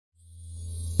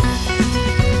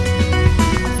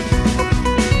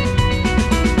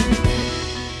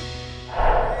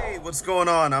What's going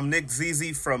on? I'm Nick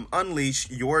Zizi from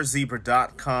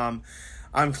UnleashYourZebra.com.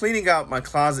 I'm cleaning out my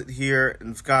closet here and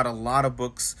I've got a lot of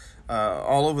books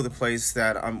all over the place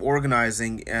that I'm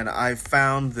organizing, and I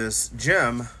found this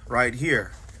gem right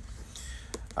here.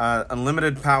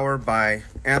 Unlimited Power by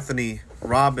Anthony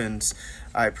Robbins.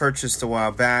 I purchased a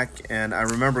while back, and I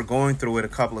remember going through it a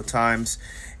couple of times,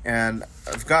 and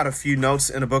I've got a few notes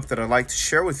in a book that I'd like to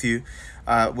share with you,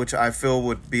 which I feel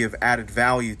would be of added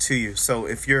value to you. So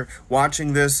if you're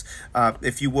watching this,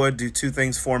 if you would do two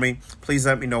things for me, please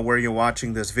let me know where you're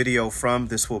watching this video from.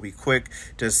 This will be quick.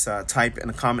 Just type in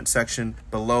the comment section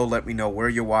below. Let me know where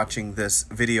you're watching this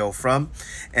video from.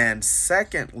 And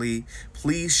secondly,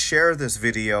 please share this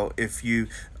video if you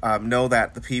know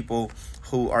that the people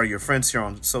who are your friends here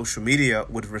on social media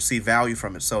would receive value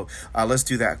from it. So let's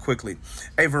do that quickly.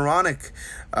 Hey, Veronica,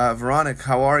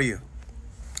 how are you?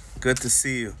 Good to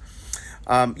see you.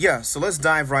 So let's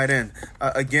dive right in.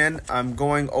 Again, I'm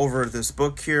going over this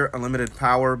book here, Unlimited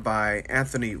Power by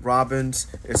Anthony Robbins.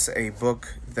 It's a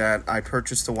book that I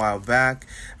purchased a while back,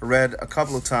 read a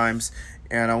couple of times,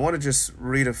 and I want to just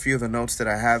read a few of the notes that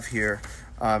I have here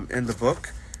in the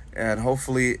book, and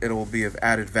hopefully it will be of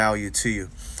added value to you.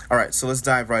 All right, so let's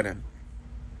dive right in.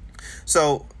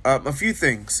 So a few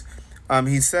things.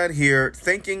 He said here,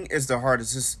 thinking is the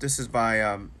hardest. This is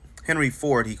by Henry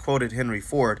Ford. He quoted Henry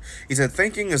Ford. He said,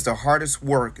 thinking is the hardest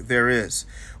work there is,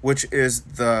 which is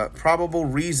the probable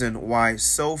reason why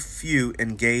so few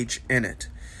engage in it.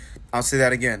 I'll say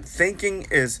that again. Thinking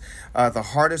is the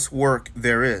hardest work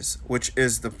there is, which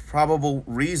is the probable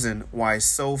reason why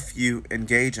so few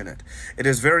engage in it. It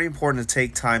is very important to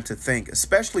take time to think,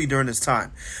 especially during this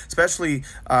time, especially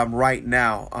right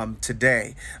now,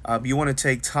 today. You want to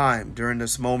take time during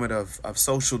this moment of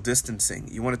social distancing.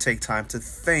 You want to take time to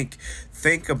think.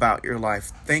 Think about your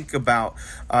life. Think about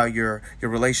your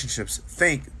relationships.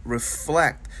 Think,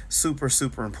 reflect. Super,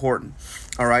 super important.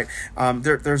 All right.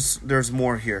 There's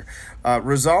more here.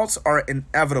 Results are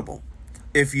inevitable.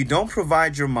 If you don't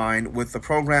provide your mind with the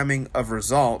programming of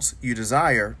results you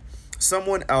desire,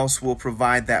 someone else will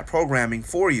provide that programming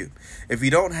for you. If you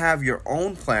don't have your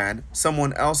own plan,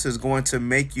 someone else is going to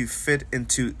make you fit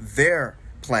into their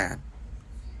plan.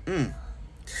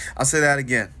 I'll say that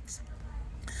again.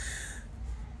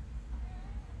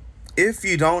 If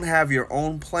you don't have your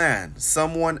own plan,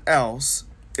 someone else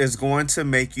is going to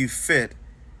make you fit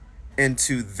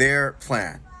into their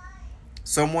plan.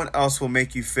 Someone else will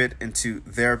make you fit into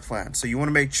their plan. So you want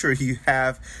to make sure you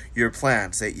have your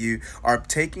plans, that you are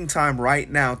taking time right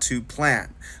now to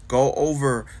plan. Go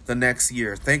over the next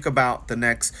year. Think about the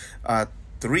next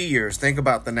 3 years. Think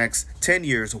about the next 10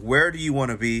 years. Where do you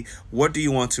want to be? What do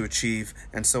you want to achieve?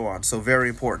 And so on. So very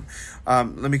important.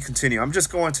 Let me continue. I'm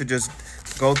just going to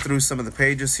go through some of the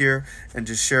pages here and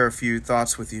just share a few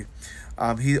thoughts with you.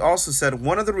 He also said,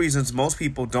 one of the reasons most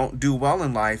people don't do well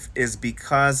in life is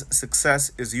because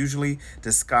success is usually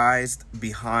disguised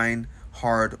behind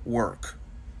hard work.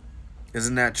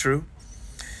 Isn't that true?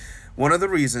 One of the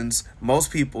reasons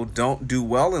most people don't do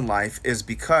well in life is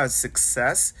because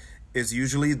success is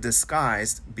usually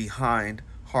disguised behind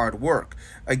hard work.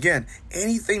 Again,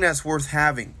 anything that's worth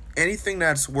having,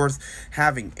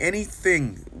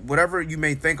 whatever you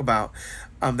may think about,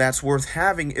 that's worth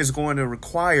having is going to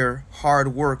require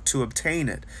hard work to obtain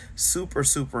it. Super,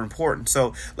 super important.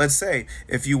 So let's say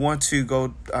if you want to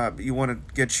go, you want to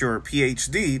get your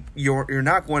PhD, you're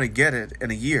not going to get it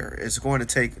in a year. It's going to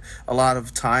take a lot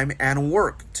of time and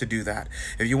work to do that.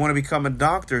 If you want to become a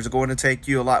doctor, it's going to take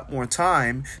you a lot more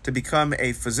time to become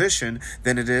a physician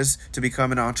than it is to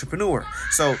become an entrepreneur.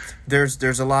 So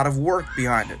there's a lot of work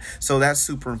behind it. So that's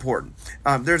super important.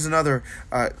 There's another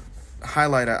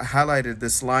highlighted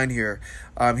this line here.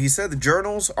 He said the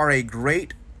journals are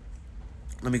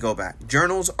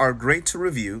Journals are great to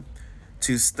review,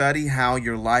 to study how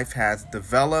your life has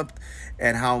developed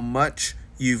and how much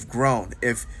you've grown.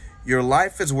 If your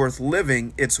life is worth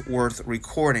living, it's worth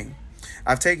recording.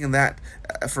 I've taken that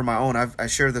for my own. I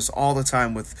share this all the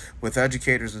time with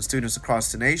educators and students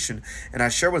across the nation, and I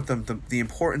share with them the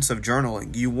importance of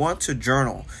journaling. You want to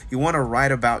journal. You want to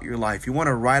write about your life. You want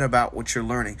to write about what you're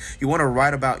learning. You want to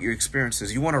write about your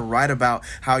experiences. You want to write about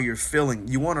how you're feeling.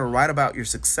 You want to write about your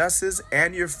successes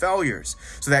and your failures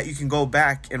so that you can go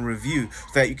back and review,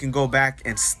 so that you can go back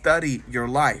and study your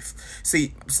life.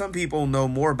 See, some people know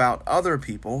more about other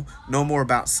people, know more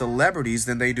about celebrities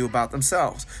than they do about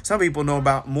themselves. Some people know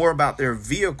more about their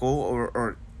vehicle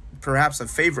or perhaps a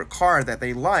favorite car that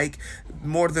they like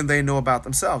more than they know about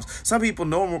themselves. Some people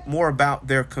know more about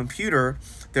their computer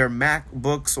their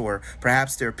MacBooks or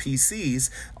perhaps their PCs,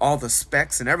 all the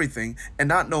specs and everything, and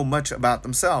not know much about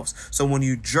themselves. So when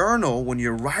you journal, when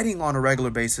you're writing on a regular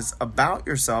basis about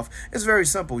yourself, it's very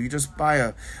simple. You just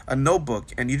buy a notebook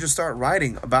and you just start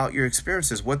writing about your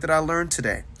experiences. What did I learn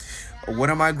today? What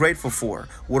am I grateful for?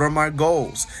 What are my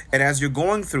goals? And as you're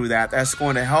going through that, that's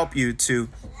going to help you to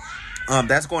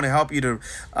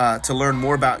to learn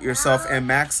more about yourself and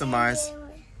maximize.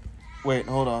 Wait,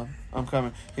 hold on. I'm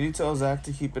coming. Can you tell Zach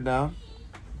to keep it down?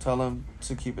 Tell him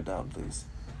to keep it down, please.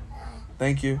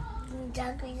 Thank you.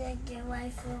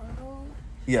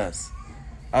 Yes.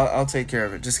 I'll take care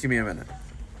of it. Just give me a minute.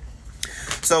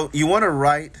 So you want to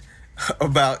write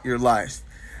about your life.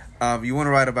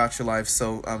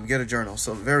 So get a journal.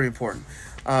 So very important.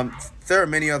 There are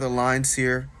many other lines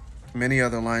here. Many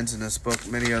other lines in this book,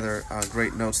 many other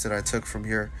great notes that I took from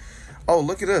here. Oh,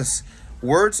 look at this.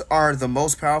 Words are the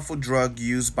most powerful drug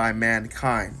used by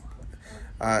mankind.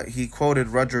 He quoted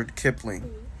Rudyard Kipling.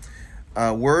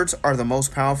 Words are the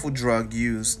most powerful drug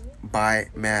used by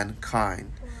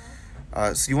mankind.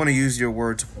 So you want to use your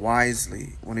words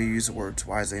wisely.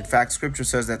 In fact, Scripture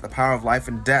says that the power of life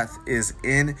and death is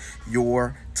in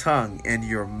your tongue, in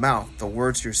your mouth, the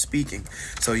words you're speaking.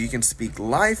 So you can speak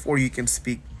life or you can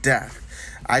speak death.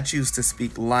 I choose to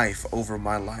speak life over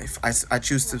my life. I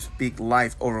choose to speak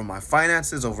life over my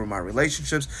finances, over my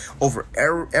relationships, over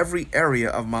every area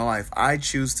of my life. I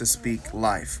choose to speak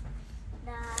life.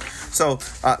 So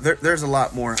there's a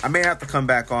lot more. I may have to come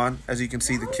back on. As you can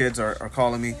see, the kids are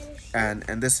calling me. And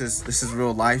this is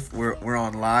real life. We're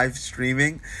on live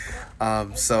streaming.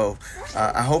 So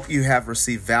I hope you have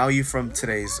received value from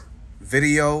today's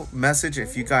video message.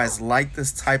 If you guys like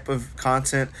this type of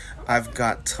content, I've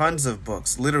got tons of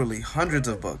books, literally hundreds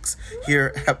of books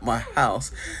here at my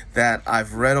house that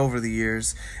I've read over the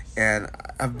years. And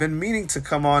I've been meaning to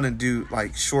come on and do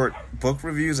like short book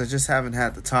reviews. I just haven't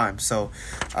had the time. So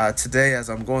today, as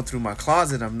I'm going through my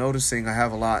closet, I'm noticing I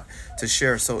have a lot to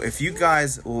share. So if you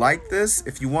guys like this,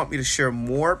 if you want me to share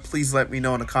more, please let me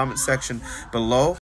know in the comment section below.